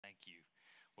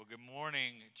Well, good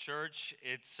morning, church.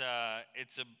 It's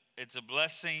a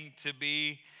blessing to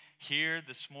be here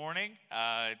this morning.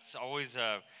 It's always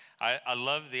I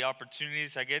love the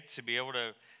opportunities I get to be able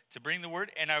to bring the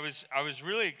word, and I was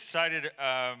really excited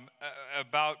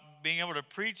about being able to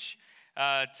preach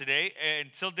today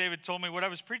until David told me what I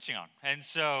was preaching on, and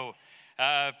so.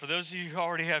 For those of you who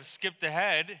already have skipped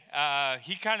ahead,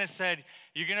 he kind of said,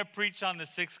 "You're going to preach on the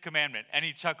sixth commandment," and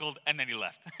he chuckled, and then he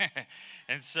left.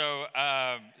 And so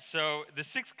the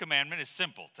sixth commandment is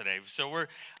simple today. So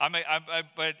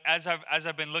but as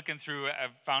I've been looking through,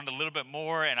 I've found a little bit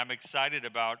more, and I'm excited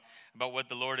about what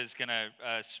the Lord is going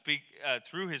to speak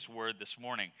through His Word this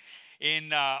morning.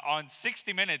 On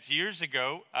 60 Minutes years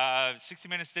ago, 60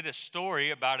 Minutes did a story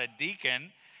about a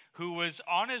deacon who was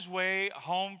on his way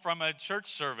home from a church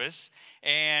service,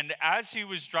 and as he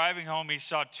was driving home, he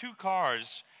saw two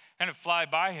cars kind of fly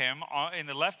by him in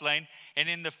the left lane, and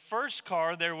in the first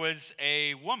car, there was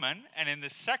a woman, and in the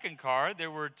second car,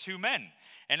 there were two men.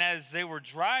 And as they were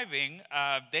driving,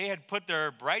 they had put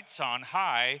their brights on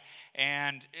high,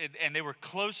 and they were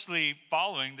closely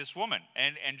following this woman,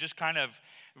 and just kind of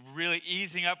really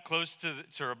easing up close to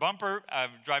her bumper,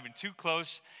 driving too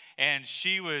close. And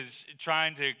she was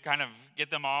trying to kind of get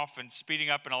them off and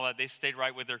speeding up and all that. They stayed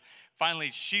right with her.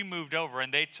 Finally, she moved over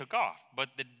and they took off. But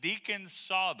the deacon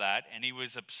saw that and he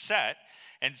was upset.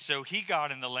 And so he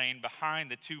got in the lane behind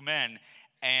the two men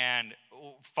and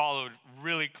followed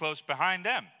really close behind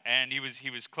them. And he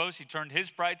was close. He turned his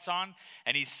brights on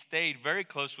and he stayed very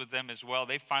close with them as well.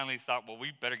 They finally thought, well,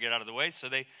 we better get out of the way. So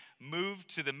they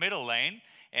moved to the middle lane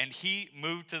and he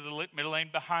moved to the middle lane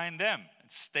behind them and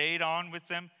stayed on with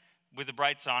them. With the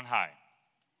brights on high,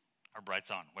 or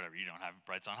brights on, whatever, you don't have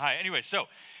brights on high. Anyway, so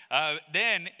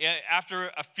then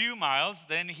after a few miles,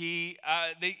 then he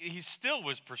still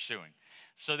was pursuing.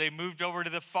 So they moved over to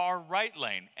the far right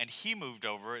lane, and he moved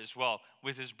over as well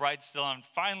with his brights still on.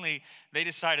 Finally, they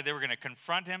decided they were going to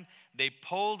confront him. They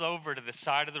pulled over to the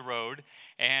side of the road,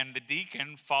 and the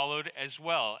deacon followed as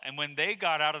well. And when they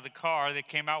got out of the car, they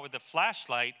came out with a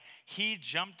flashlight. He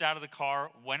jumped out of the car,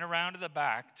 went around to the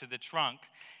back to the trunk,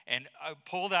 and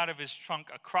pulled out of his trunk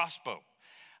a crossbow,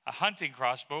 a hunting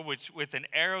crossbow, which with an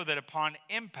arrow that upon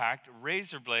impact,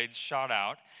 razor blades shot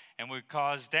out and would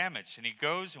cause damage. And he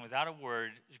goes and without a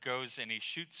word, goes and he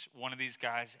shoots one of these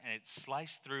guys and it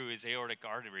sliced through his aortic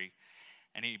artery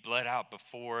and he bled out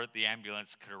before the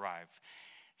ambulance could arrive.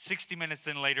 60 minutes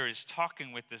then later, he's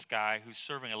talking with this guy who's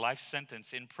serving a life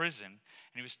sentence in prison.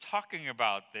 And he was talking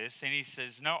about this and he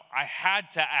says, no, I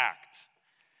had to act.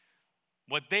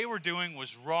 What they were doing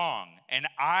was wrong, and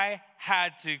I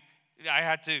had to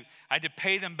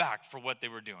pay them back for what they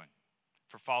were doing,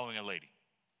 for following a lady.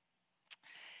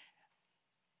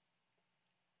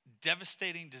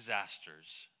 Devastating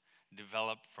disasters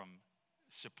develop from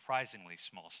surprisingly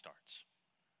small starts.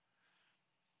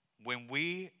 When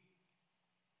we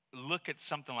look at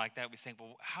something like that, we think,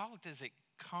 well, how does it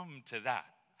come to that?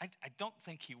 I don't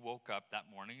think he woke up that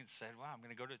morning and said, well, I'm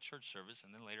going to go to a church service,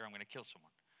 and then later I'm going to kill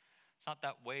someone. It's not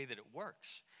that way that it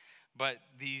works. But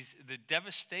the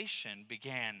devastation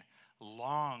began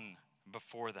long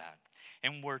before that.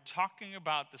 And we're talking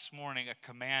about this morning a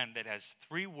command that has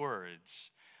 3 words,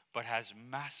 but has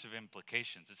massive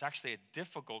implications. It's actually a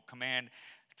difficult command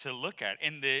to look at.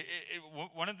 And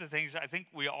one of the things, I think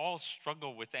we all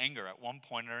struggle with anger at one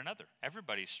point or another.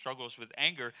 Everybody struggles with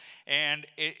anger, and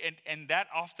that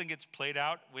often gets played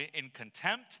out in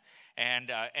contempt, and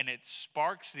it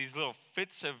sparks these little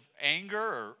fits of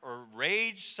anger or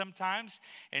rage sometimes,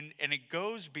 and it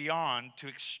goes beyond to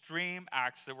extreme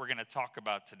acts that we're going to talk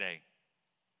about today.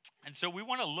 And so we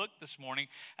want to look this morning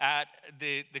at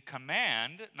the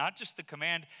command, not just the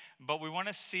command, but we want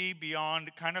to see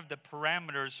beyond kind of the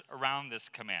parameters around this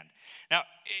command. Now,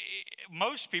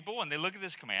 most people, when they look at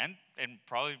this command, and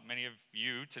probably many of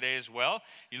you today as well,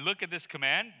 you look at this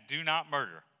command, do not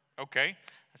murder. Okay,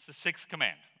 that's the 6th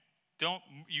command.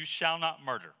 You shall not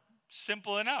murder.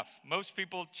 Simple enough. Most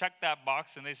people check that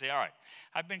box and they say, all right,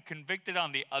 I've been convicted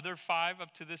on the other 5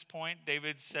 up to this point.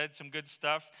 David said some good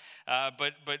stuff.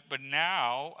 But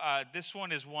now this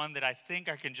one is one that I think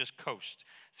I can just coast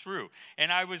through.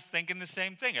 And I was thinking the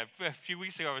same thing. A few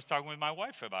weeks ago, I was talking with my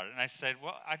wife about it. And I said,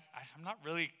 well, I'm not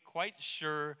really quite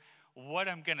sure what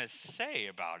I'm going to say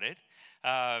about it.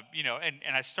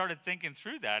 And I started thinking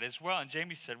through that as well. And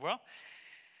Jamie said, well,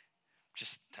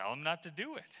 just tell them not to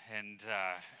do it. And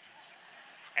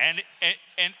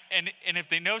if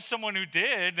they know someone who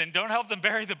did, then don't help them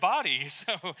bury the body.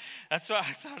 So that's why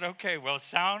I thought, okay, well,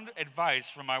 sound advice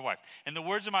from my wife. In the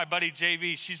words of my buddy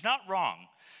JV, she's not wrong.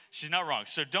 She's not wrong.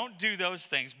 So don't do those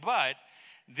things. But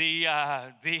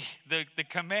the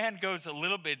command goes a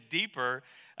little bit deeper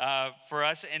for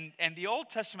us, and the Old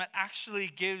Testament actually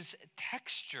gives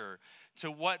texture to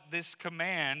what this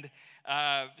command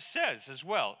says as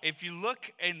well. If you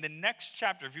look in the next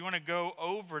chapter, if you want to go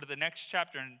over to the next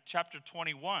chapter, in chapter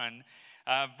 21,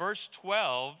 verse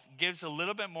 12 gives a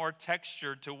little bit more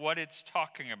texture to what it's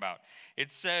talking about.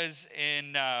 It says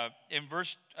in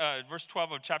verse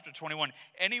 12 of chapter 21,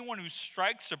 anyone who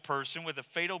strikes a person with a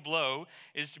fatal blow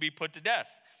is to be put to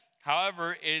death.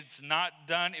 However, it's not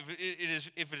done,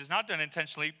 if it is not done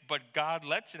intentionally, but God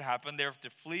lets it happen, they have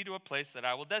to flee to a place that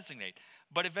I will designate.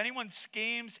 But if anyone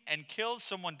schemes and kills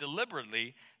someone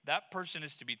deliberately, that person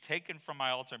is to be taken from my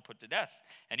altar and put to death.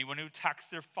 Anyone who attacks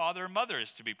their father or mother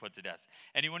is to be put to death.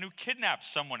 Anyone who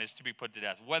kidnaps someone is to be put to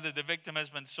death, whether the victim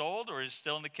has been sold or is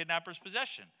still in the kidnapper's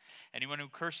possession. Anyone who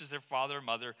curses their father or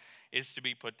mother is to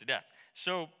be put to death.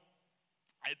 So,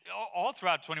 all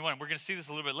throughout 21, we're going to see this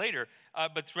a little bit later,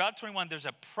 but throughout 21, there's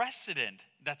a precedent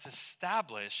that's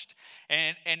established,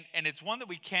 and it's one that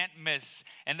we can't miss,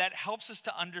 and that helps us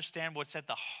to understand what's at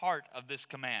the heart of this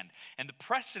command. And the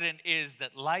precedent is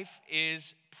that life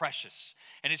is precious,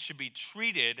 and it should be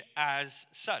treated as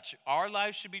such. Our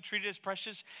lives should be treated as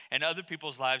precious, and other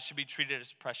people's lives should be treated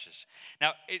as precious.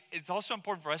 Now, it's also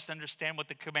important for us to understand what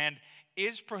the command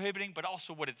is prohibiting, but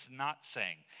also what it's not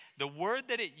saying. The word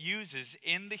that it uses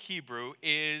in the Hebrew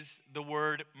is the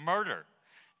word murder.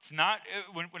 It's not,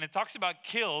 when it talks about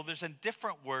kill, there's a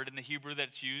different word in the Hebrew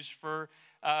that's used for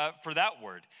that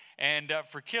word, and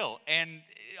for kill. And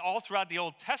all throughout the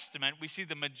Old Testament, we see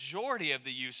the majority of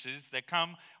the uses that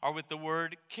come are with the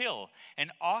word kill.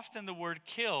 And often the word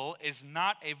kill is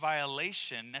not a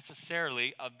violation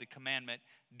necessarily of the commandment,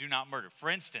 do not murder. For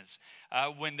instance,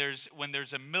 when there's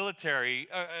a military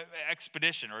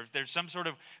expedition, or if there's some sort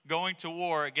of going to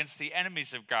war against the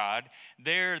enemies of God,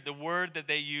 the word that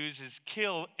they use is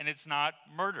kill, and it's not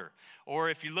murder. Or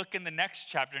if you look in the next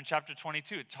chapter, in chapter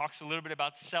 22, it talks a little bit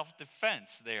about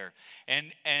self-defense there.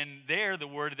 And there, the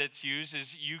word that's used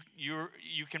is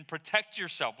you can protect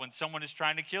yourself when someone is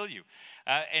trying to kill you.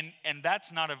 And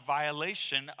that's not a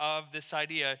violation of this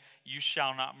idea, you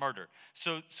shall not murder.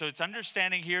 So it's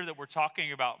understanding here that we're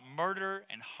talking about murder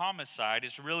and homicide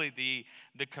is really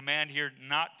the command here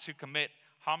not to commit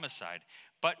homicide.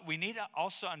 But we need to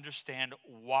also understand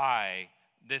why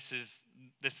this is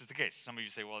the case. Some of you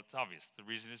say, well, it's obvious. The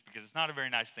reason is because it's not a very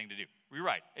nice thing to do. You're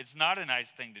right. It's not a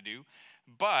nice thing to do,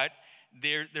 but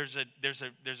there's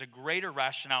a greater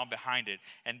rationale behind it,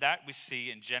 and that we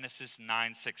see in Genesis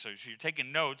 9:6. So if you're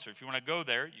taking notes, or if you want to go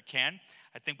there, you can.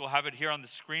 I think we'll have it here on the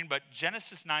screen, but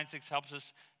Genesis 9:6 helps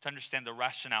us to understand the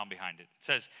rationale behind it. It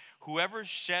says, whoever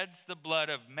sheds the blood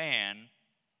of man,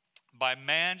 by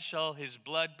man shall his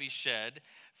blood be shed,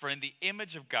 for in the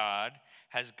image of God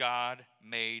has God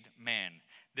made man.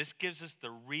 This gives us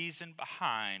the reason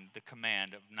behind the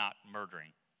command of not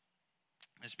murdering.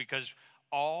 It's because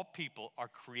all people are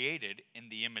created in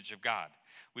the image of God.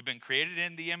 We've been created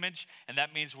in the image, and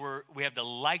that means we have the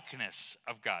likeness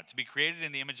of God. To be created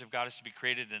in the image of God is to be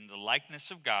created in the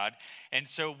likeness of God. And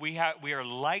so we are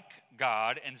like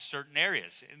God in certain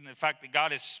areas. In the fact that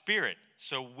God is spirit,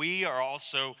 so we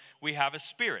have a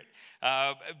spirit.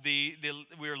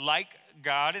 We are like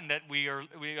God in that we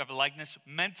have a likeness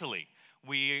mentally.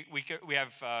 We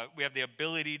have the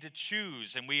ability to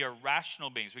choose, and we are rational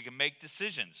beings. We can make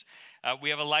decisions. We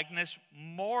have a likeness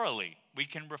morally. We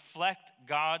can reflect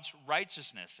God's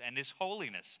righteousness and His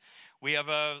holiness. We have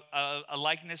a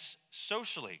likeness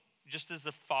socially. Just as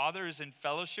the Father is in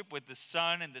fellowship with the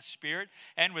Son and the Spirit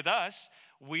and with us,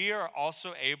 we are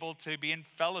also able to be in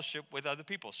fellowship with other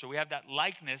people. So we have that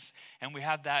likeness, and we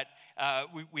have that,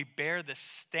 we bear the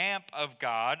stamp of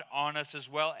God on us as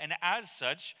well. And as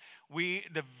such,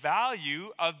 the value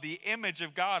of the image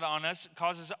of God on us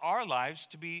causes our lives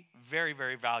to be very,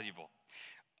 very valuable.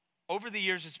 Over the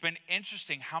years, it's been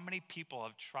interesting how many people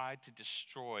have tried to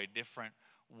destroy different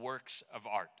works of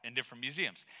art in different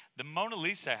museums. The Mona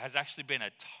Lisa has actually been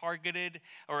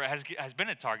has been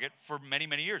a target for many,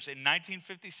 many years. In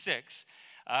 1956,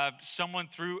 someone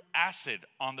threw acid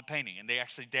on the painting, and they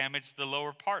actually damaged the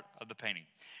lower part of the painting.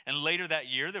 And later that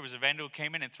year, there was a vandal who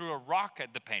came in and threw a rock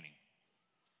at the painting.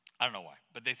 I don't know why,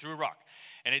 but they threw a rock,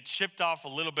 and it chipped off a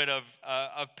little bit of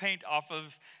paint off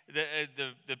of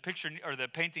the picture or the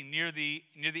painting near the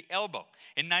elbow.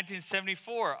 In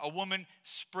 1974, a woman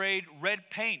sprayed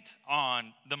red paint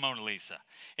on the Mona Lisa.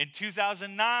 In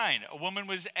 2009, a woman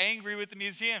was angry with the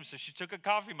museum, so she took a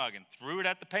coffee mug and threw it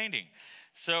at the painting.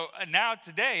 So now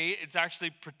today, it's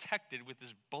actually protected with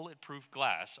this bulletproof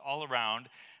glass all around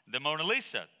the Mona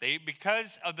Lisa.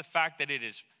 Because of the fact that it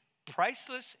is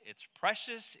priceless, it's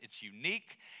precious, it's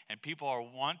unique, and people are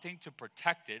wanting to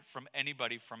protect it from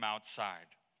anybody from outside.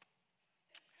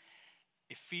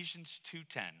 Ephesians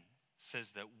 2:10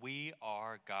 says that we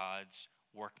are God's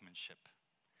workmanship.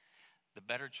 The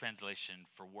better translation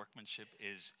for workmanship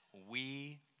is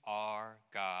we are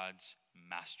God's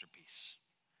masterpiece.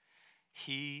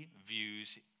 He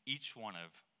views each one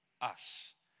of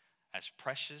us as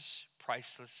precious,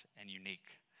 priceless, and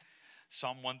unique.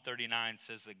 Psalm 139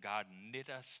 says that God knit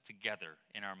us together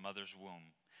in our mother's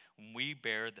womb. We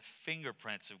bear the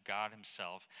fingerprints of God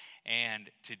himself, and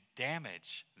to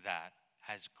damage that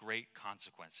has great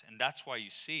consequence. And that's why you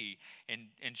see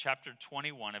in chapter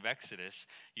 21 of Exodus,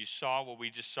 you saw what we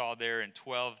just saw there in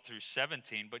 12 through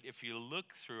 17, but if you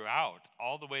look throughout,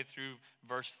 all the way through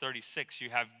verse 36, you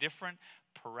have different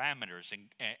parameters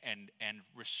and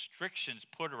restrictions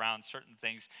put around certain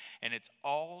things, and it's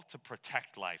all to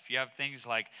protect life. You have things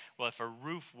like, well, if a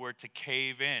roof were to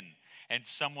cave in and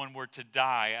someone were to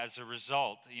die as a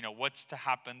result, what's to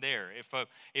happen there?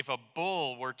 If a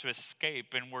bull were to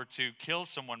escape and were to kill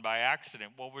someone by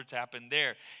accident, what would happen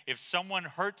there? If someone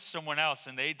hurts someone else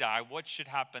and they die, what should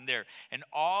happen there? And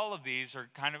all of these are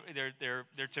kind of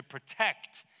they're to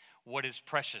protect what is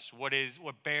precious, what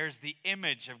bears the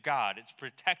image of God. It's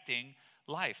protecting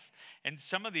life. And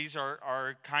some of these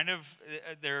are kind of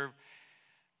they're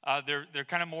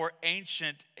kind of more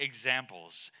ancient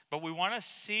examples, but we want to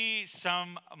see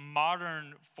some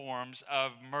modern forms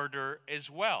of murder as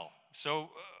well.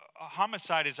 So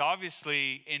homicide is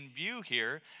obviously in view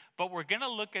here, but we're going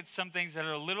to look at some things that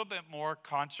are a little bit more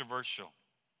controversial.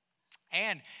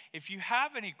 And if you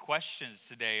have any questions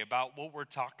today about what we're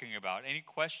talking about, any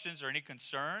questions or any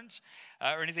concerns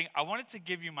or anything, I wanted to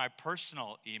give you my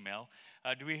personal email.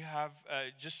 Do we have,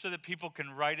 just so that people can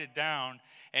write it down?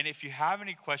 And if you have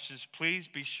any questions, please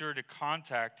be sure to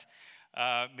contact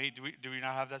me. Do we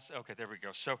not have that? Okay, there we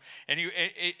go. So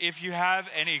if you have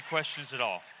any questions at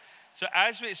all. So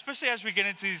especially as we get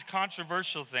into these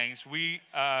controversial things,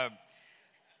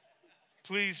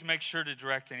 please make sure to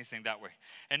direct anything that way,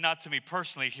 and not to me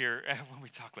personally here when we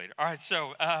talk later. All right,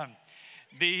 so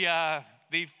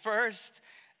the first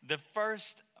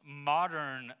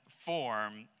modern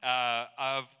form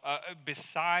of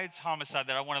besides homicide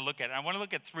that I want to look at, and I want to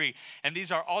look at three, and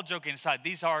these are all joking aside.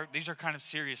 These are kind of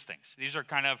serious things. These are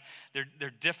kind of they're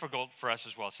difficult for us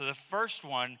as well. So the first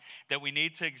one that we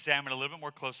need to examine a little bit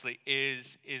more closely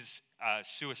is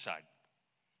suicide.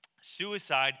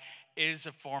 Suicide is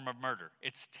a form of murder.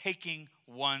 It's taking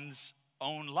one's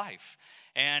own life.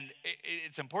 And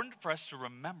it's important for us to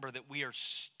remember that we are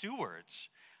stewards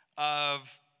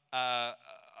of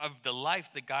the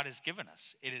life that God has given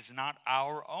us. It is not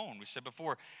our own. We said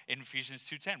before in Ephesians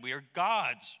 2:10, we are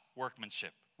God's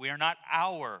workmanship. We are not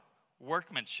our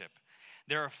workmanship.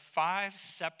 There are 5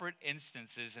 separate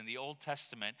instances in the Old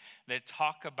Testament that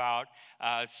talk about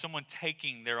someone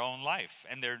taking their own life.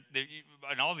 And they're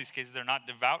in all these cases, they're not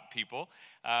devout people,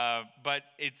 but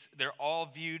they're all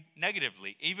viewed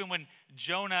negatively. Even when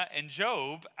Jonah and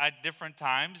Job, at different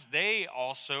times, they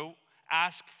also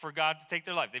ask for God to take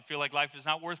their life. They feel like life is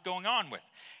not worth going on with.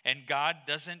 And God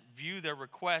doesn't view their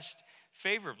request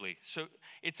favorably. So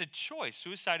it's a choice.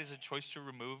 Suicide is a choice to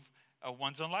remove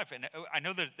one's own life. And I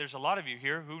know that there's a lot of you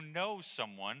here who know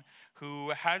someone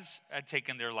who has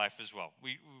taken their life as well.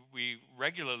 We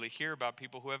regularly hear about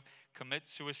people who have committed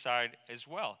suicide as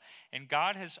well. And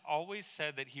God has always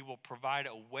said that he will provide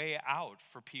a way out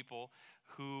for people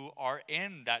who are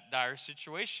in that dire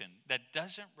situation that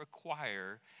doesn't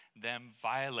require them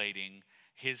violating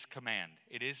his command.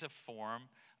 It is a form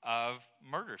of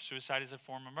murder. Suicide is a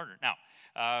form of murder.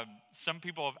 Now, some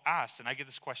people have asked, and I get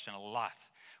this question a lot,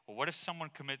 well, what if someone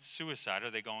commits suicide? Are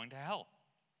they going to hell?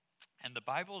 And the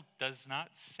Bible does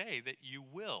not say that you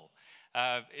will.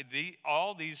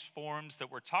 All these forms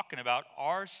that we're talking about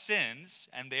are sins,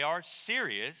 and they are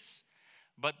serious,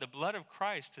 but the blood of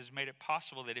Christ has made it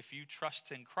possible that if you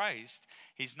trust in Christ,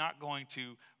 he's not going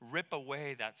to rip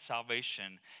away that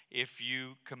salvation if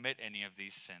you commit any of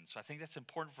these sins. So I think that's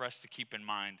important for us to keep in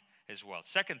mind as well.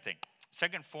 Second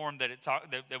form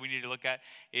that we need to look at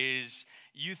is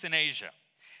euthanasia.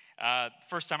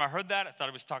 First time I heard that, I thought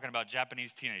it was talking about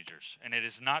Japanese teenagers, and it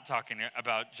is not talking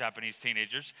about Japanese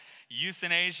teenagers.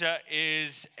 Euthanasia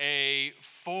is a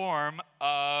form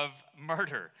of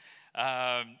murder.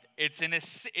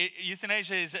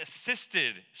 Euthanasia is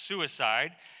assisted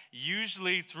suicide,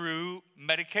 usually through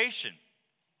medication.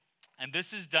 And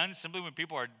this is done simply when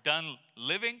people are done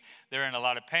living, they're in a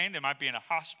lot of pain, they might be in a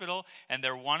hospital, and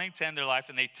they're wanting to end their life,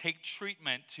 and they take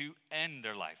treatment to end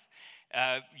their life.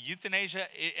 Euthanasia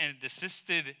and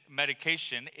assisted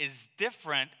medication is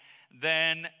different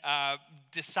than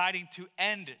deciding to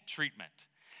end treatment.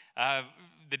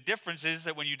 The difference is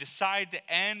that when you decide to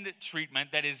end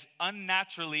treatment that is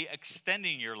unnaturally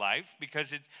extending your life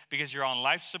because you're on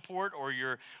life support or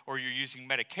you're using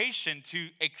medication to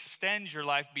extend your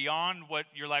life beyond what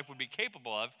your life would be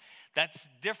capable of, that's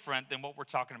different than what we're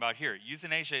talking about here.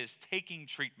 Euthanasia is taking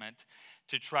treatment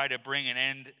to try to bring an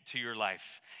end to your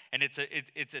life. And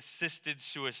it's assisted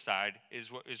suicide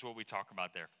is what we talk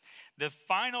about there. The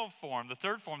final form, the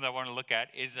third form that I want to look at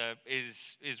is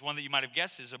one that you might have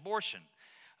guessed is abortion.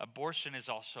 Abortion is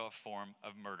also a form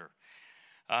of murder.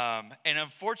 And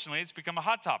unfortunately, it's become a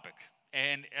hot topic.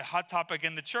 And a hot topic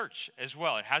in the church as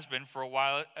well. It has been for a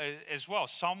while as well.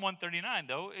 Psalm 139,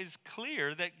 though, is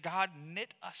clear that God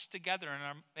knit us together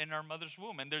in our mother's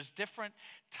womb. And there's different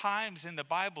times in the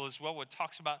Bible as well where it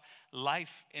talks about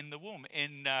life in the womb.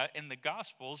 In the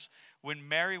Gospels, when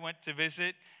Mary went to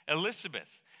visit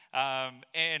Elizabeth,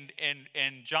 and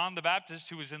John the Baptist,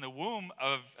 who was in the womb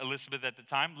of Elizabeth at the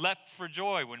time, leapt for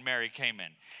joy when Mary came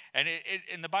in.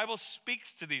 And the Bible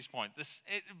speaks to these points.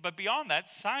 But beyond that,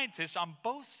 scientists on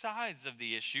both sides of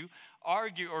the issue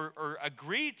argue or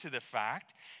agree to the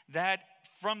fact that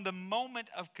from the moment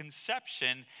of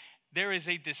conception, there is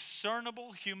a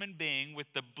discernible human being with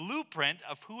the blueprint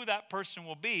of who that person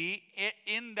will be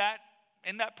in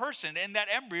that person, in that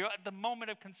embryo at the moment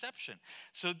of conception.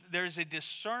 So there's a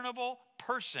discernible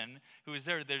person who is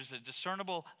there. There's a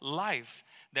discernible life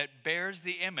that bears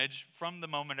the image from the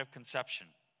moment of conception.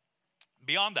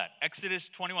 Beyond that, Exodus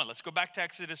 21. Let's go back to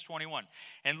Exodus 21.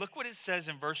 And look what it says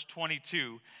in verse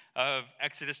 22 of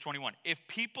Exodus 21. If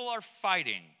people are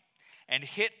fighting and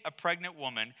hit a pregnant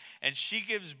woman and she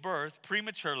gives birth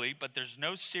prematurely, but there's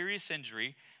no serious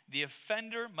injury, the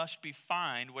offender must be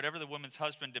fined whatever the woman's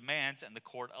husband demands and the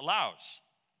court allows.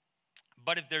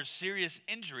 But if there's serious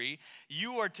injury,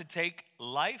 you are to take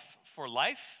life for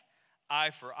life,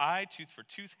 eye for eye, tooth for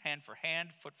tooth, hand for hand,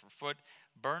 foot for foot,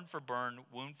 burn for burn,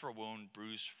 wound for wound,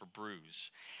 bruise for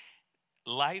bruise.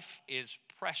 Life is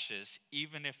precious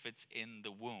even if it's in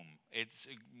the womb.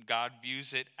 God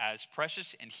views it as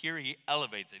precious, and here he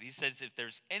elevates it. He says if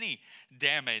there's any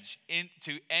damage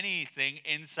into anything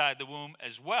inside the womb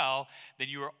as well, then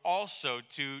you are also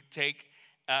to take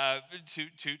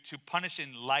to punish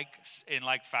in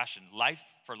like fashion, life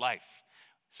for life.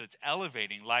 So it's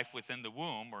elevating life within the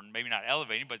womb, or maybe not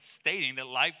elevating, but stating that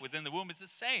life within the womb is the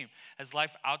same as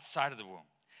life outside of the womb.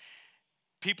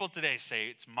 People today say,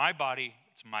 it's my body,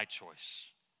 it's my choice.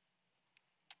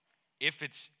 If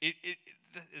it's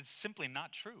simply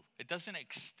not true. It doesn't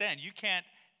extend. You can't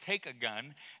take a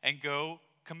gun and go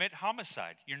commit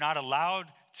homicide. You're not allowed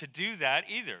to do that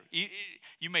either.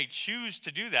 You may choose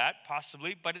to do that,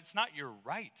 possibly, but it's not your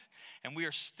right. And we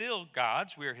are still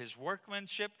God's. We are his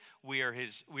workmanship. We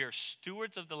are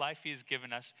stewards of the life he has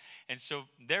given us. And so,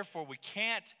 therefore, we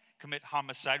can't commit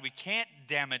homicide. We can't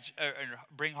damage or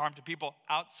bring harm to people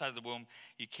outside of the womb.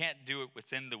 You can't do it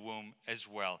within the womb as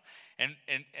well. And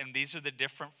these are the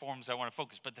different forms I want to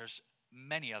focus, but there's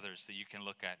many others that you can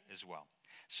look at as well.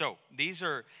 So these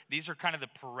are kind of the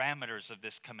parameters of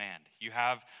this command. You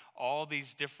have all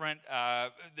these different,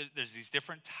 there's these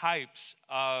different types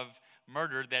of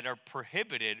murder that are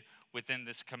prohibited within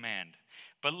this command.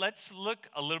 But let's look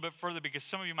a little bit further, because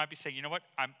some of you might be saying, you know what,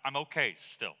 I'm okay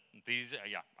still.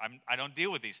 I don't deal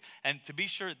with these. And to be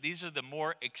sure, these are the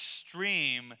more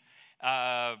extreme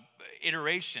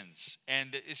iterations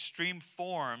and extreme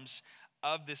forms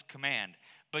of this command.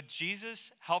 But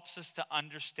Jesus helps us to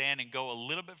understand and go a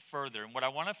little bit further. And what I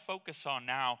want to focus on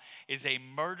now is a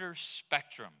murder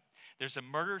spectrum. There's a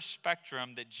murder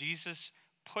spectrum that Jesus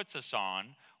puts us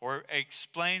on, or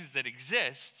explains that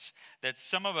exists, that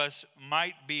some of us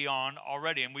might be on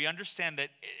already. And we understand that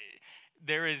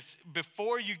there is,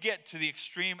 before you get to the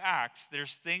extreme acts,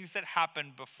 there's things that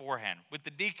happen beforehand. With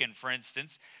the deacon, for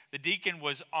instance, the deacon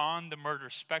was on the murder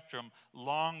spectrum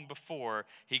long before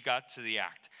he got to the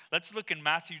act. Let's look in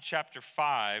Matthew chapter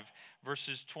 5,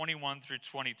 verses 21 through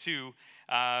 22.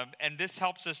 And this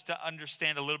helps us to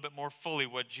understand a little bit more fully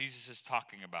what Jesus is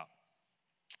talking about.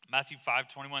 Matthew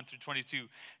 5, 21 through 22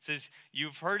 says,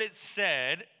 "You've heard it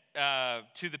said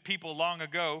to the people long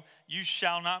ago, you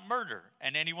shall not murder,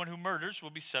 and anyone who murders will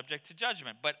be subject to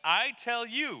judgment. But I tell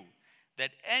you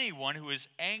that anyone who is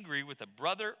angry with a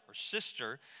brother or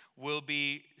sister will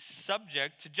be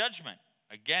subject to judgment.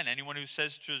 Again, anyone who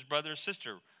says to his brother or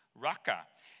sister, Raka,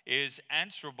 is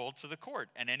answerable to the court,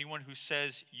 and anyone who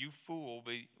says, you fool,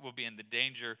 will be in the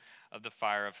danger of the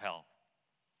fire of hell."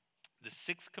 The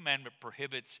sixth commandment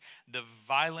prohibits the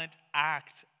violent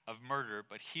act of murder.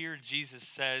 But here Jesus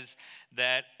says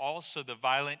that also the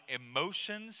violent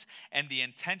emotions and the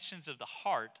intentions of the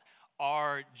heart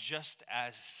are just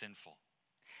as sinful.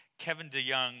 Kevin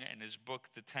DeYoung, in his book,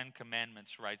 The 10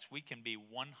 Commandments, writes, we can be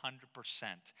 100%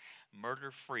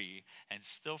 murder-free and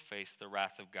still face the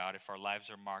wrath of God if our lives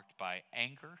are marked by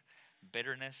anger,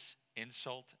 bitterness,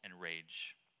 insult, and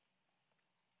rage.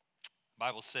 The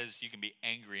Bible says you can be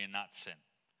angry and not sin.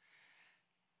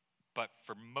 But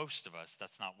for most of us,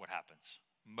 that's not what happens.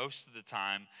 Most of the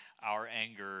time, our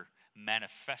anger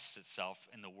manifests itself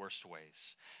in the worst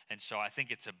ways. And so I think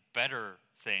it's a better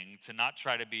thing to not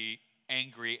try to be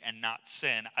angry and not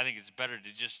sin. I think it's better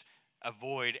to just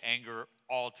avoid anger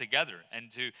altogether,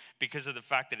 and because of the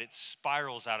fact that it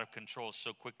spirals out of control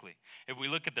so quickly. If we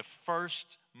look at the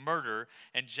first murder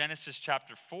in Genesis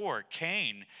chapter 4,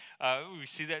 Cain, we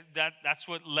see that's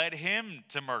what led him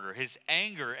to murder, his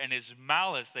anger and his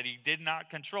malice that he did not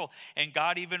control. And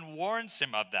God even warns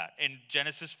him of that in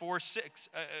Genesis 4, 6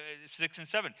 and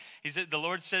 7. He said, the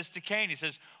Lord says to Cain, he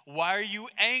says, why are you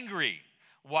angry?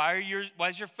 Why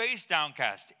is your face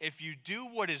downcast? If you do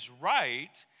what is right,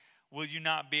 will you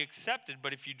not be accepted?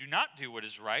 But if you do not do what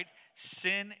is right,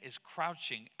 sin is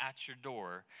crouching at your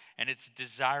door, and it's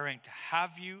desiring to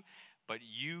have you, but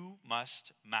you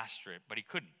must master it. But he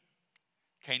couldn't.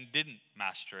 Cain didn't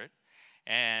master it,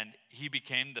 and he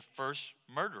became the first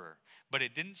murderer. But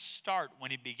it didn't start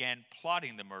when he began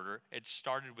plotting the murder. It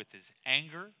started with his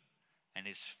anger and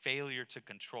his failure to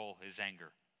control his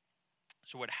anger.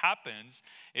 So what happens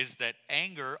is that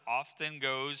anger often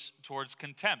goes towards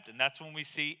contempt, and that's when we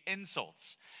see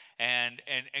insults and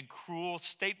cruel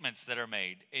statements that are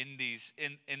made in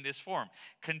this form.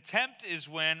 Contempt is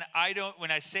when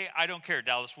I say I don't care.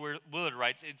 Dallas Willard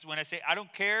writes, it's when I say I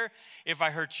don't care if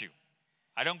I hurt you.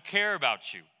 I don't care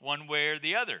about you one way or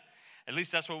the other. At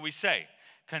least that's what we say.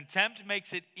 Contempt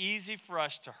makes it easy for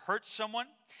us to hurt someone.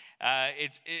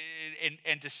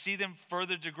 And to see them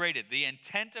further degraded. The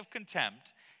intent of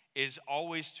contempt is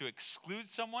always to exclude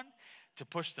someone, to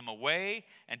push them away,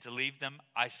 and to leave them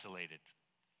isolated.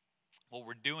 What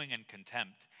we're doing in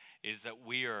contempt is that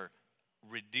we are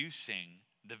reducing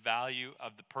the value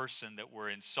of the person that we're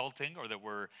insulting or that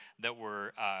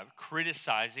we're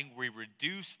criticizing. We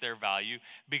reduce their value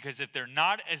because if they're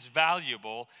not as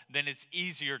valuable, then it's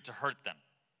easier to hurt them.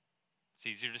 It's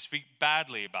easier to speak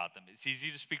badly about them. It's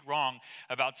easier to speak wrong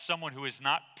about someone who is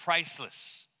not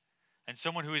priceless and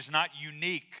someone who is not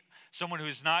unique, someone who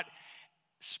is not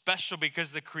special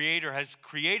because the Creator has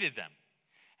created them.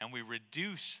 And we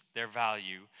reduce their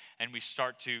value and we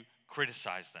start to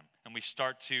criticize them and we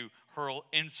start to hurl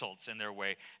insults in their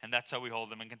way, and that's how we hold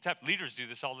them in contempt. Leaders do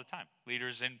this all the time.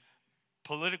 Leaders in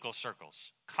political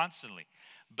circles constantly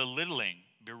belittling,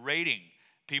 berating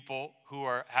people who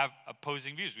have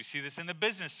opposing views. We see this in the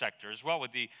business sector as well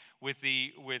with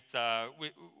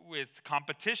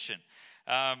competition.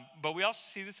 But we also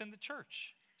see this in the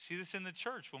church. See this in the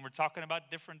church when we're talking about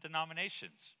different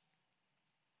denominations.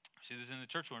 See this in the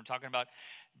church when we're talking about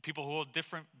people who hold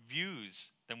different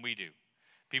views than we do.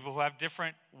 People who have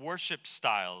different worship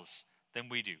styles than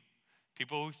we do.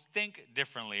 People who think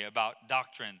differently about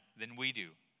doctrine than we do.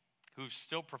 Who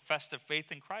still profess the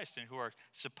faith in Christ and who are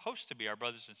supposed to be our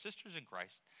brothers and sisters in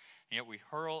Christ. And yet we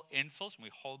hurl insults and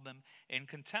we hold them in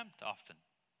contempt often.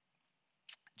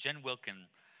 Jen Wilkin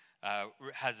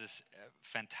has this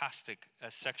fantastic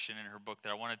section in her book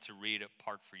that I wanted to read a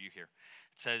part for you here.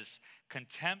 It says,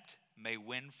 contempt may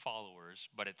win followers,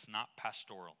 but it's not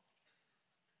pastoral.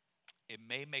 It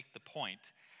may make the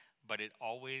point, but it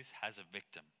always has a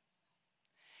victim.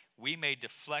 We may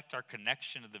deflect our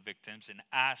connection to the victims and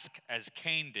ask, as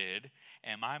Cain did,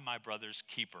 am I my brother's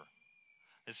keeper?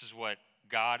 This is what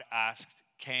God asked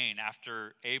Cain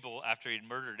after he had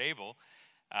murdered Abel.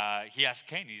 He asked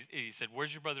Cain, he said,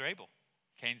 where's your brother Abel?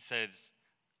 Cain says,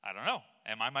 I don't know.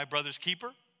 Am I my brother's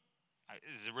keeper?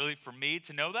 Is it really for me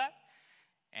to know that?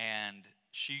 And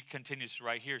she continues to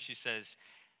write here. She says,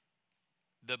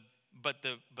 but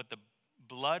the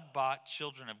blood-bought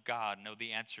children of God know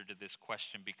the answer to this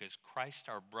question because Christ,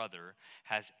 our brother,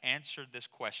 has answered this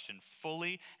question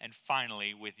fully and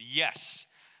finally with yes,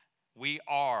 we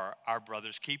are our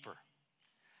brother's keeper.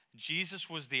 Jesus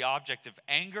was the object of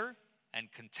anger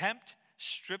and contempt,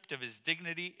 stripped of his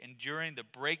dignity, enduring the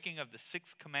breaking of the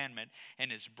sixth commandment in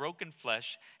his broken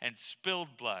flesh and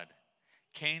spilled blood.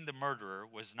 Cain, the murderer,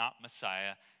 was not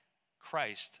Messiah.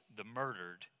 Christ, the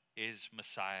murdered, is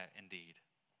Messiah indeed.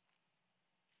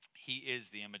 He is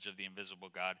the image of the invisible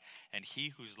God, and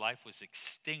he whose life was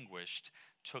extinguished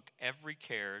took every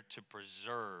care to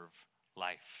preserve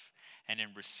life. And in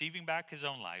receiving back his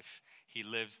own life, he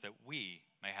lives that we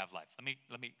may have life.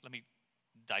 Let me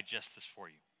digest this for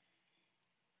you.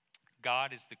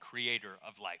 God is the creator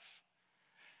of life.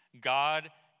 God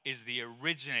is the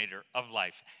originator of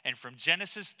life. And from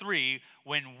Genesis 3,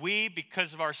 when we,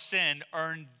 because of our sin,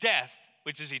 earn death,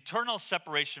 which is eternal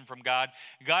separation from God,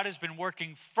 God has been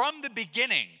working from the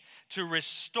beginning to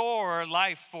restore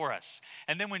life for us.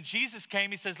 And then when Jesus came,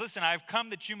 he says, listen, I have come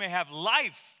that you may have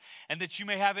life and that you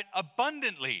may have it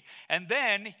abundantly. And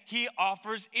then he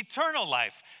offers eternal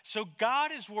life. So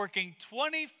God is working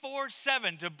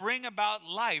 24/7 to bring about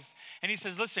life. And he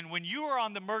says, listen, when you are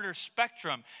on the murder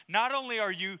spectrum, not only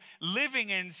are you living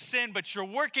in sin, but you're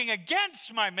working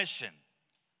against my mission.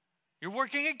 You're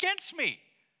working against me.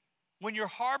 When you're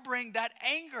harboring that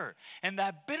anger and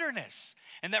that bitterness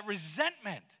and that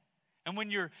resentment, and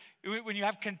when you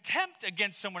have contempt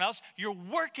against someone else, you're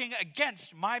working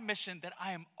against my mission that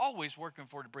I am always working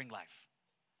for to bring life.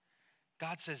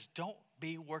 God says, don't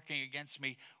be working against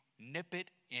me. Nip it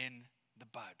in the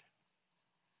bud.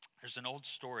 There's an old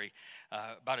story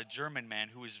about a German man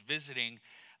who was visiting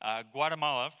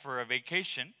Guatemala for a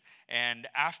vacation. And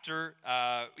after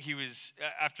his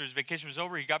vacation was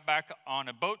over, he got back on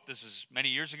a boat. This was many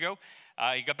years ago.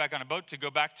 He got back on a boat to go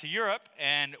back to Europe.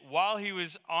 And while he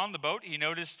was on the boat, he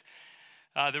noticed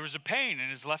there was a pain in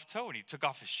his left toe. And he took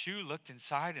off his shoe, looked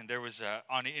inside, and there was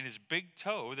in his big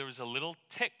toe, there was a little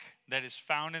tick that is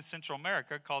found in Central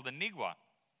America called a nigua.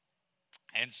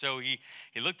 And so he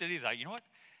looked at it. He's like, you know what?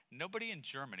 Nobody in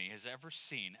Germany has ever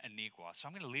seen a nigua. So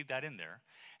I'm going to leave that in there.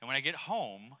 And when I get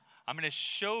home, I'm going to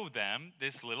show them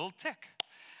this little tick.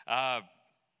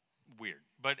 Weird.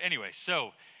 But anyway,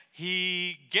 so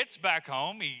he gets back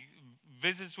home. He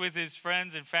visits with his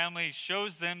friends and family,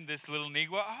 shows them this little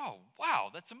nigua. Oh, wow,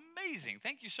 that's amazing.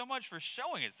 Thank you so much for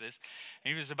showing us this.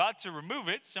 And he was about to remove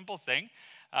it, simple thing.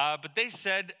 But they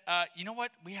said, you know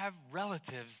what? We have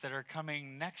relatives that are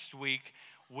coming next week.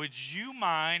 Would you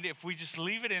mind if we just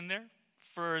leave it in there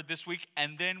for this week,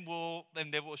 and then we'll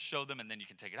show them, and then you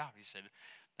can take it out? He said,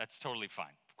 that's totally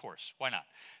fine. Of course, why not?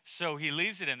 So he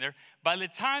leaves it in there. By the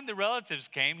time the relatives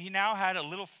came, he now had a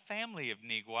little family of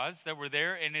niguas that were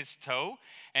there in his toe,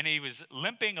 and he was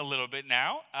limping a little bit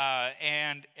now.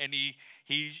 And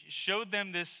he showed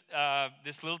them this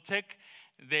little tick.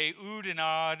 They oohed and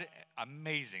awed.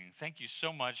 Amazing. Thank you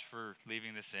so much for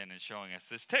leaving this in and showing us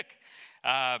this tick.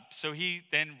 So he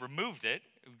then removed it,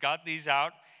 got these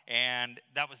out, and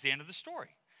that was the end of the story.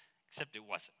 Except it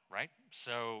wasn't, right?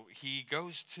 So he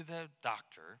goes to the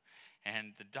doctor,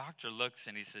 and the doctor looks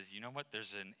and he says, you know what?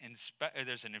 There's an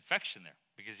infection there,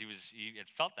 because he had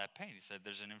felt that pain. He said,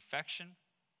 there's an infection.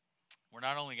 We're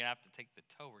not only going to have to take the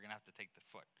toe, we're going to have to take the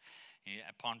foot.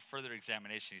 Upon further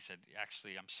examination, he said,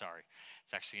 actually, I'm sorry.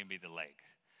 It's actually going to be the leg.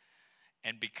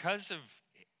 And because of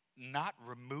not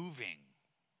removing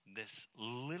this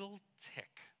little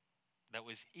tick that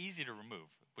was easy to remove,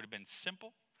 it would have been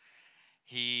simple,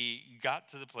 he got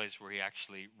to the place where he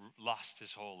actually lost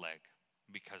his whole leg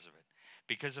because of it.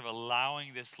 Because of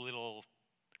allowing this little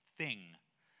thing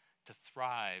to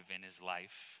thrive in his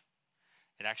life,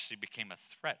 it actually became a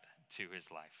threat to his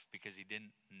life because he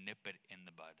didn't nip it in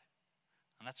the bud.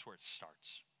 And that's where it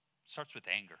starts. It starts with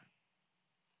anger.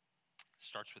 It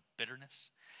starts with bitterness.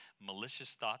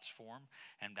 Malicious thoughts form,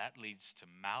 and that leads to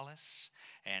malice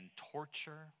and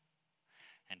torture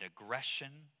and aggression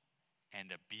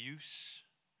and abuse,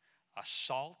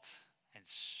 assault, and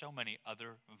so many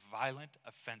other violent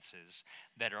offenses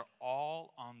that are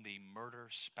all on the murder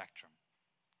spectrum.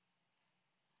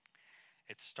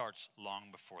 It starts long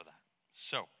before that.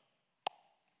 So,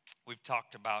 we've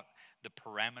talked about the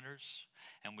parameters,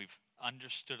 and we've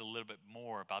understood a little bit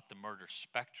more about the murder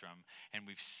spectrum, and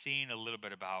we've seen a little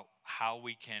bit about how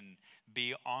we can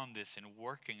be on this and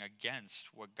working against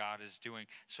what God is doing.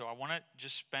 So I want to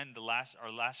just spend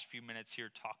our last few minutes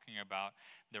here talking about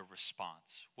the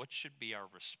response. What should be our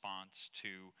response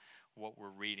to what we're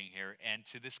reading here and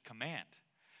to this command?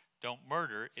 Don't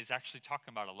murder is actually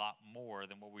talking about a lot more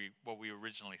than what we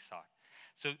originally thought.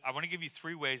 So I want to give you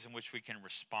 3 ways in which we can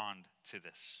respond to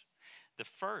this. The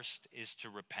first is to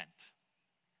repent.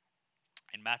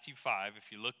 In Matthew 5,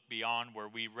 if you look beyond where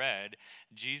we read,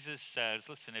 Jesus says,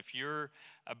 listen, if you're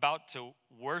about to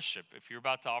worship, if you're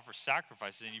about to offer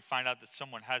sacrifices and you find out that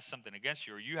someone has something against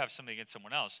you or you have something against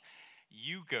someone else,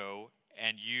 you go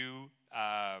and you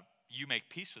make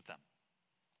peace with them.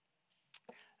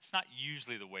 It's not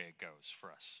usually the way it goes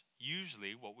for us.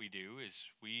 Usually what we do is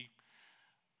we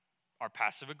are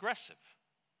passive aggressive.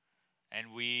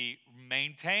 And we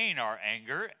maintain our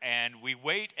anger, and we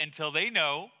wait until they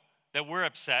know that we're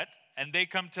upset, and they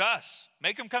come to us.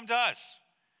 Make them come to us.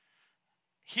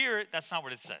 Here, that's not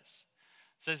what it says.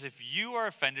 It says if you are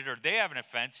offended or they have an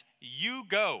offense, you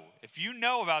go. If you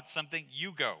know about something,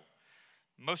 you go.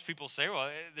 Most people say, well,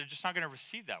 they're just not going to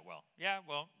receive that well. Yeah,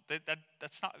 well,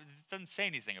 that's not, it doesn't say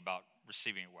anything about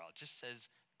receiving it well. It just says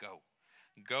go.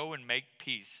 Go and make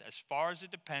peace. As far as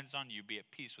it depends on you, be at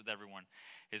peace with everyone,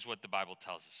 is what the Bible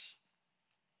tells us.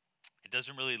 It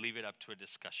doesn't really leave it up to a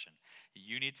discussion.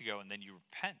 You need to go, and then you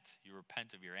repent. You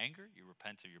repent of your anger. You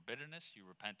repent of your bitterness. You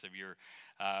repent of your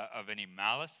of any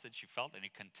malice that you felt,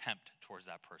 any contempt towards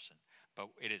that person. But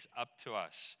it is up to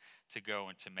us to go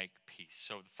and to make peace.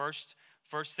 So the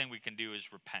first thing we can do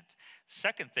is repent.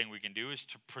 Second thing we can do is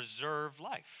to preserve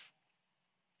life.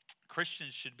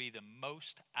 Christians should be the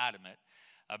most adamant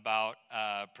about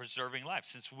preserving life.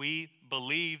 Since we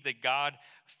believe that God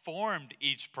formed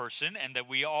each person and that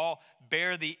we all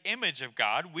bear the image of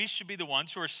God, we should be the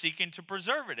ones who are seeking to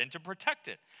preserve it and to protect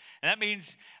it. And that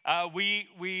means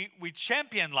we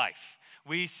champion life.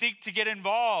 We seek to get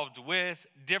involved with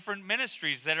different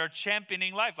ministries that are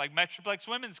championing life, like Metroplex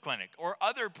Women's Clinic or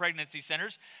other pregnancy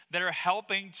centers that are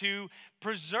helping to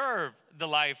preserve the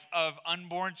life of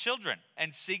unborn children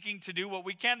and seeking to do what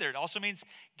we can there. It also means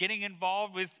getting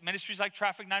involved with ministries like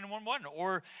Traffic 911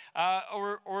 or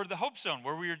the Hope Zone,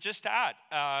 where we were just at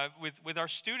with our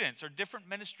students, or different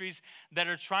ministries that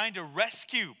are trying to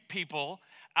rescue people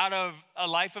out of a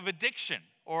life of addiction,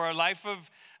 or a life of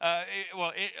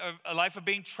a life of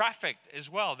being trafficked as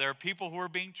well. There are people who are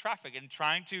being trafficked and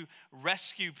trying to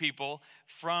rescue people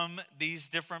from these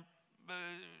different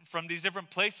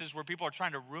places where people are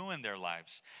trying to ruin their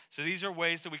lives. So these are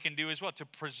ways that we can do as well to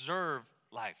preserve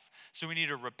life. So we need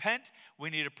to repent,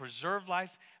 we need to preserve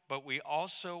life, but we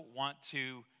also want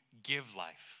to give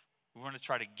life. We want to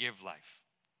try to give life.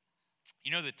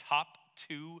 You know, the top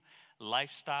 2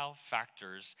 lifestyle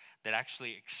factors that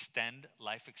actually extend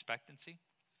life expectancy?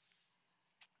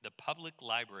 The Public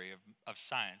Library of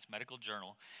Science Medical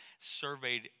Journal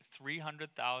surveyed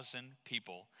 300,000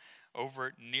 people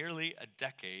over nearly a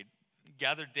decade,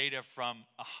 gathered data from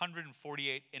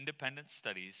 148 independent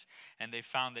studies, and they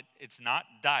found that it's not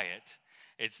diet,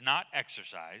 it's not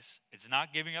exercise, it's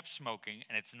not giving up smoking,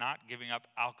 and it's not giving up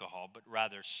alcohol, but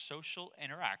rather social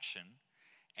interaction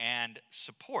and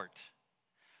support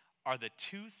are the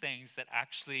 2 things that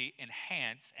actually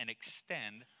enhance and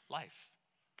extend life.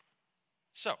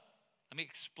 So, let me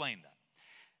explain that.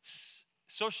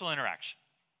 Social interaction,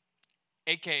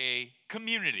 aka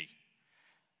community.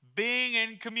 Being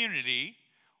in community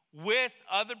with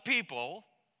other people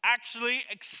actually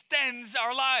extends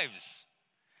our lives.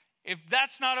 If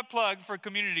that's not a plug for a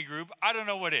community group, I don't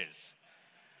know what is.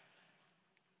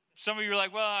 Some of you are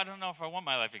like, well, I don't know if I want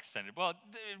my life extended. Well,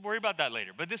 worry about that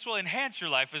later. But this will enhance your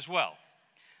life as well.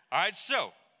 All right,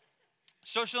 so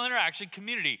social interaction,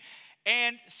 community,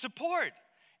 and support.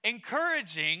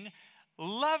 Encouraging,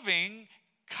 loving,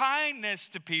 kindness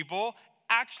to people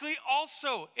actually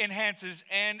also enhances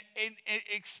and it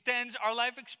extends our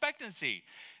life expectancy.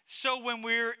 So when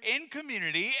we're in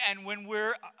community and when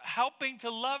we're helping to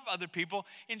love other people,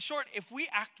 in short, if we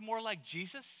act more like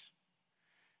Jesus,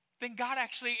 then God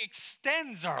actually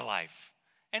extends our life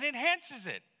and enhances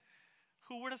it.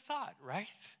 Who would have thought, right?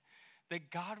 That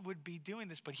God would be doing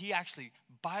this, but he actually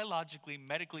biologically,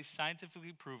 medically,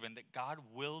 scientifically proven that God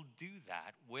will do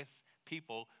that with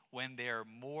people when they're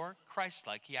more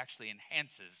Christ-like. He actually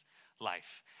enhances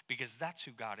life because that's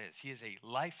who God is. He is a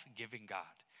life-giving God.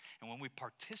 And when we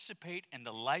participate in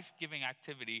the life-giving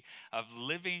activity of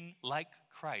living like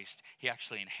Christ, he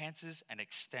actually enhances and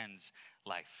extends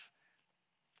life.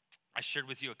 I shared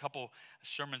with you a couple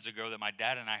sermons ago that my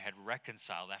dad and I had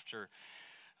reconciled after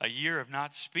a year of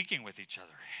not speaking with each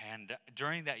other. And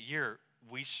during that year,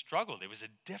 we struggled. It was a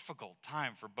difficult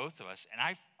time for both of us. And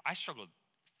I struggled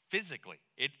physically.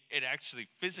 It actually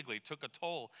physically took a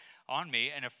toll on me.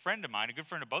 And a friend of mine, a good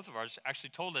friend of both of ours, actually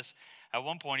told us at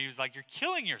one point, he was like, you're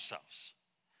killing yourselves.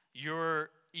 You're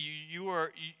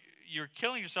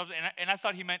killing yourselves. And I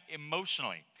thought he meant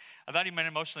emotionally. But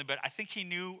I think he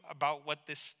knew about what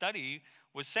this study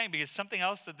was saying, because something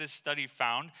else that this study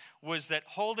found was that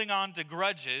holding on to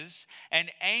grudges and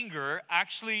anger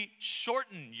actually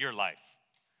shorten your life.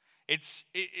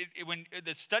 When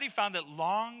the study found that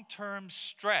long-term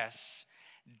stress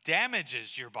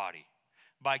damages your body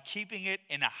by keeping it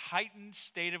in a heightened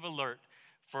state of alert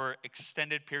for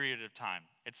extended period of time.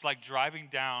 It's like driving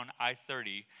down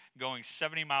I-30 going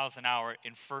 70 miles an hour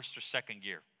in first or second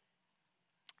gear.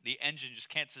 The engine just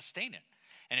can't sustain it,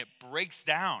 and it breaks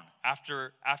down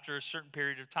after a certain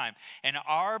period of time. And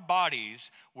our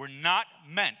bodies were not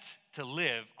meant to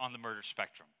live on the murder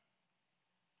spectrum.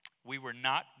 We were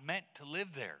not meant to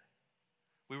live there.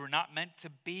 We were not meant to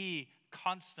be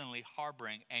constantly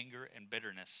harboring anger and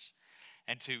bitterness,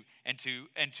 and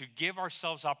to give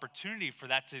ourselves opportunity for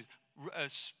that to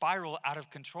spiral out of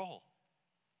control.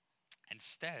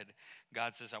 Instead,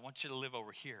 God says, I want you to live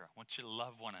over here. I want you to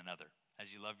love one another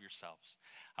as you love yourselves.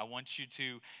 I want you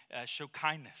to show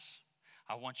kindness.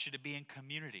 I want you to be in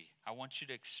community. I want you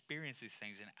to experience these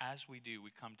things. And as we do,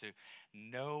 we come to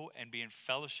know and be in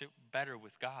fellowship better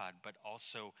with God, but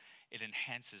also it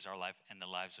enhances our life and the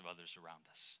lives of others around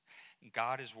us.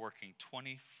 God is working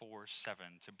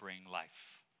 24/7 to bring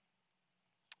life.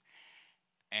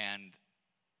 And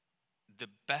the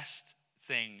best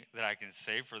thing that I can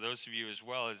say for those of you as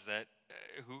well is that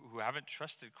who haven't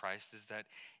trusted Christ is that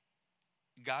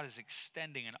God is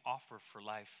extending an offer for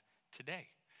life today.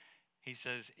 He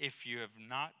says, if you have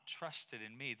not trusted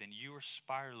in me, then you are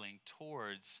spiraling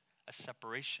towards a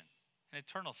separation, an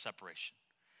eternal separation.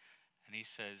 And he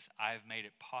says, I've made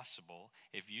it possible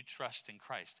if you trust in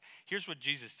Christ. Here's what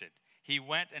Jesus did. He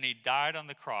went and he died on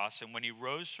the cross, and when he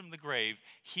rose from the grave,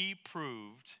 he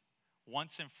proved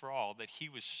once and for all that he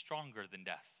was stronger than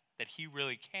death, that he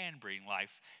really can bring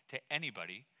life to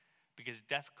anybody because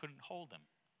death couldn't hold him.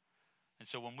 And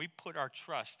so when we put our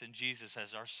trust in Jesus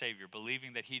as our Savior,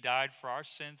 believing that he died for our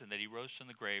sins and that he rose from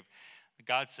the grave,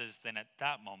 God says then at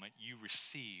that moment you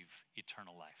receive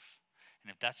eternal life. And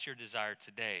if that's your desire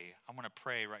today, I'm going to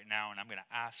pray right now, and I'm going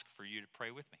to ask for you to pray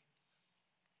with me.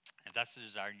 If that's the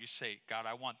desire, you say, God,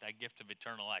 I want that gift of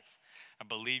eternal life. I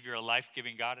believe you're a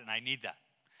life-giving God, and I need that.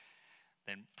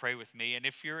 Then pray with me. And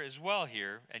if you're as well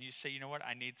here, and you say, you know what,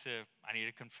 I need to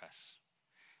confess.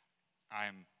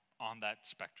 I'm on that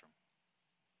spectrum.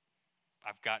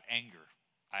 I've got anger.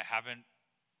 I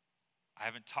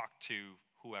haven't talked to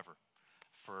whoever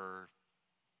for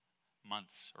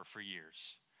months or for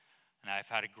years. And I've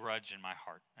had a grudge in my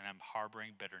heart, and I'm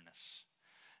harboring bitterness,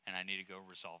 and I need to go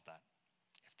resolve that.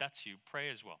 If that's you,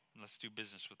 pray as well. Let's do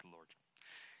business with the Lord.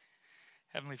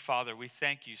 Heavenly Father, we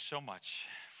thank you so much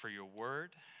for your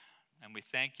word, and we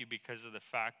thank you because of the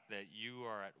fact that you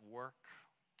are at work,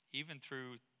 even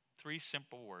through 3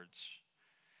 simple words.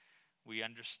 We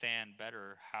understand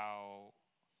better how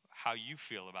you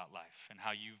feel about life and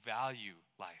how you value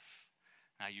life,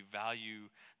 and how you value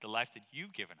the life that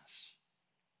you've given us.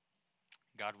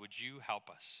 God, would you help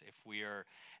us if we are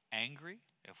angry,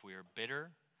 if we are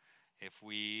bitter, if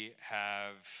we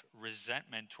have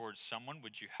resentment towards someone?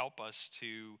 Would you help us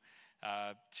to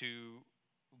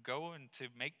go and to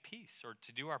make peace, or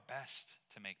to do our best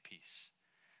to make peace?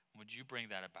 Would you bring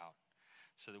that about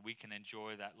so that we can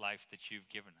enjoy that life that you've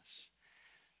given us?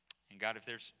 And God, if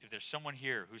there's someone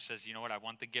here who says, you know what, I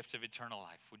want the gift of eternal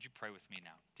life, would you pray with me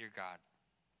now? Dear God,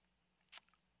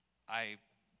 I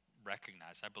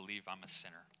recognize, I believe I'm a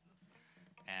sinner,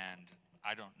 and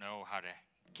I don't know how to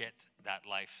get that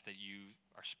life that you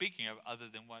are speaking of other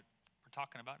than what we're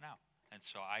talking about now. And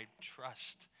so I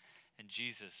trust in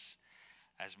Jesus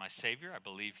as my Savior. I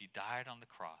believe he died on the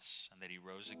cross and that he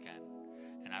rose again.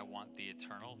 And I want the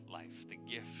eternal life, the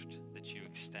gift that you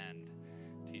extend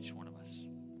to each one of us.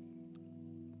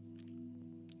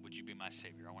 Would you be my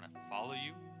Savior? I want to follow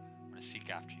you. I want to seek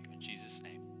after you. In Jesus'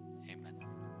 name.